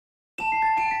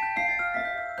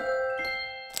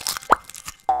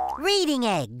Reading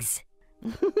Eggs.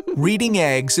 Reading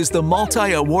Eggs is the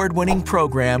multi-award-winning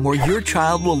program where your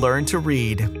child will learn to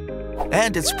read.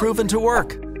 And it's proven to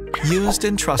work. Used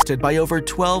and trusted by over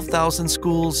 12,000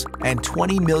 schools and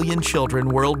 20 million children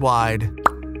worldwide.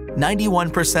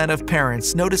 91% of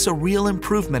parents notice a real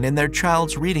improvement in their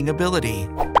child's reading ability.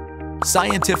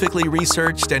 Scientifically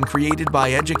researched and created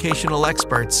by educational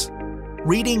experts,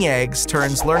 Reading Eggs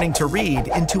turns learning to read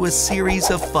into a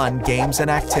series of fun games and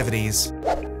activities.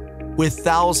 With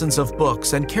thousands of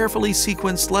books and carefully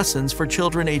sequenced lessons for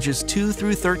children ages 2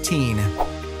 through 13,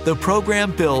 the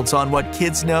program builds on what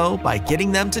kids know by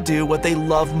getting them to do what they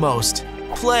love most: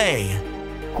 play.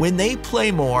 When they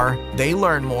play more, they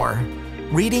learn more.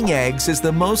 Reading Eggs is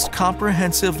the most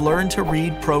comprehensive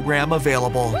learn-to-read program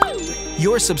available.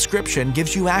 Your subscription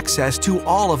gives you access to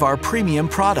all of our premium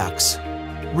products: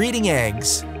 Reading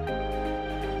Eggs,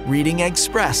 Reading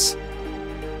Express,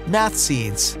 Math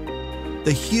Seeds,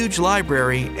 the huge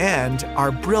library, and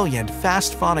our brilliant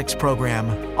Fast Phonics program,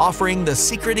 offering the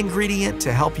secret ingredient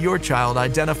to help your child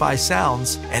identify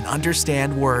sounds and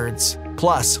understand words.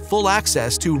 Plus, full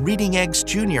access to Reading Eggs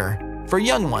Junior for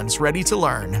young ones ready to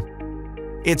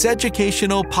learn. It's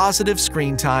educational, positive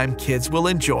screen time kids will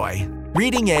enjoy.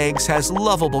 Reading Eggs has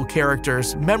lovable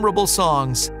characters, memorable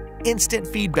songs, instant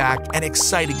feedback, and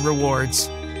exciting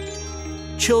rewards.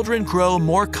 Children grow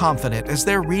more confident as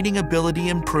their reading ability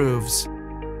improves.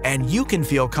 And you can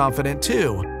feel confident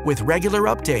too, with regular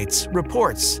updates,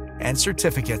 reports, and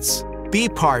certificates. Be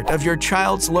part of your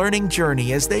child's learning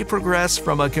journey as they progress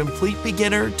from a complete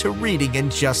beginner to reading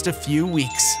in just a few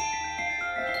weeks.